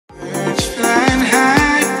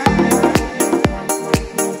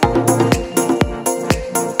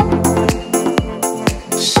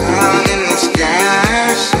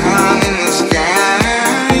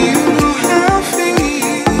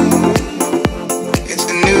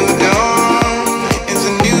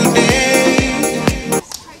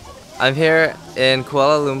I'm here in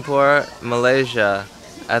Kuala Lumpur, Malaysia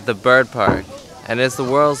at the bird park, and it's the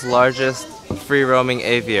world's largest free-roaming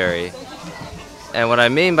aviary. And what I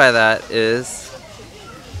mean by that is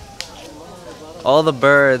all the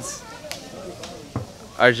birds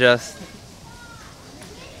are just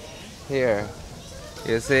here.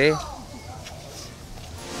 You see?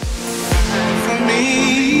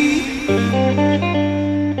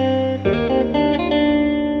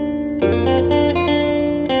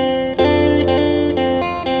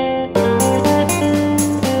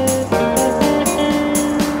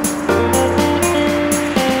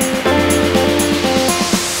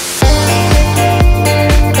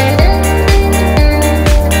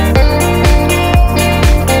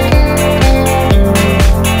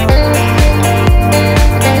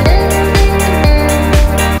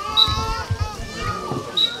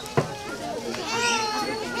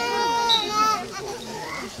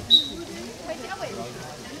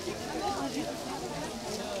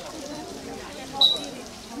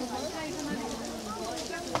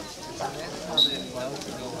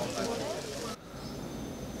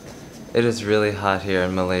 It is really hot here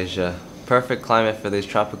in Malaysia. Perfect climate for these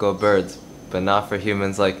tropical birds, but not for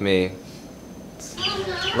humans like me.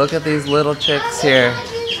 Look at these little chicks here.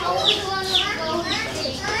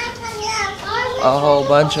 A whole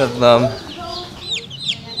bunch of them.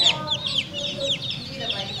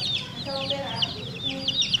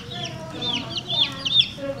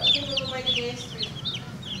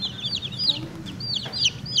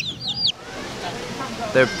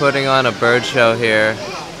 They're putting on a bird show here.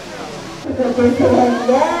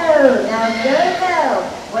 Hello. Now go.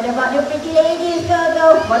 What about your pretty ladies,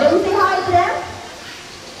 go? Why don't you say hi to them?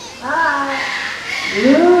 Hi.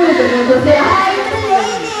 Go say hi to the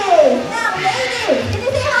ladies. Now ladies, can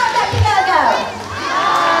you say hi back to go?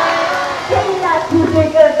 Hi. Say that to the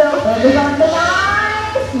go. Focus on the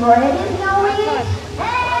lines. Forehead is going.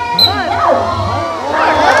 And go.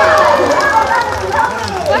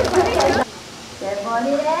 Step on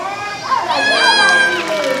it and alright.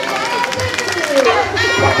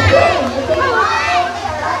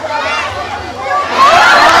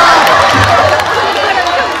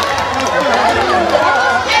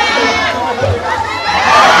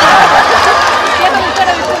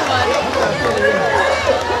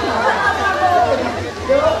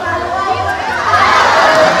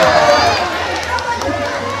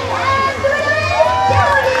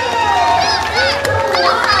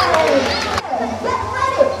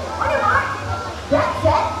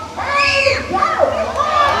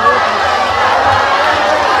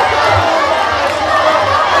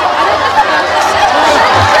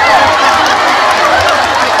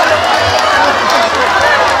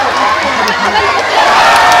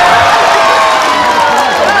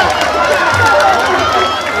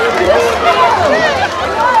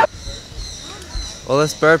 Well,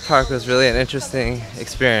 this bird park was really an interesting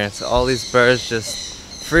experience. All these birds just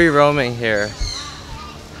free roaming here.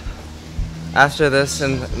 After this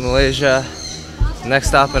in Malaysia, next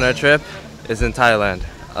stop on our trip is in Thailand.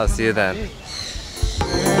 I'll see you then.